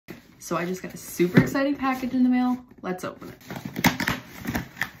So I just got a super exciting package in the mail. Let's open it.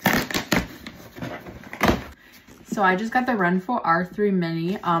 So I just got the RENPHO R3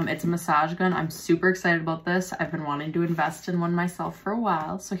 Mini. It's a massage gun. I'm super excited about this. I've been wanting to invest in one myself for a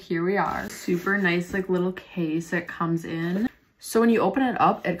while. So here we are. Super nice like little case it comes in. So when you open it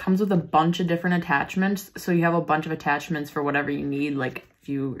up, it comes with a bunch of different attachments. So you have a bunch of attachments for whatever you need, like if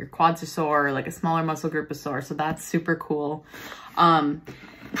your quads are sore or like a smaller muscle group is sore. So that's super cool.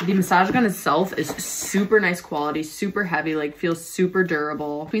 The massage gun itself is super nice quality, super heavy, like feels super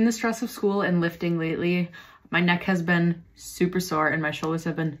durable. Between the stress of school and lifting lately, my neck has been super sore and my shoulders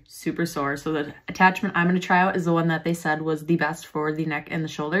have been super sore. So the attachment I'm going to try out is the one that they said was the best for the neck and the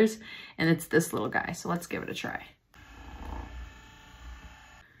shoulders. And it's this little guy. So let's give it a try.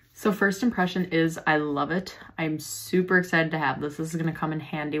 So first impression is I love it. I'm super excited to have this. This is going to come in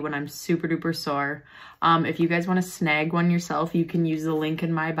handy when I'm super duper sore. If you guys want to snag one yourself, you can use the link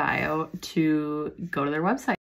in my bio to go to their website.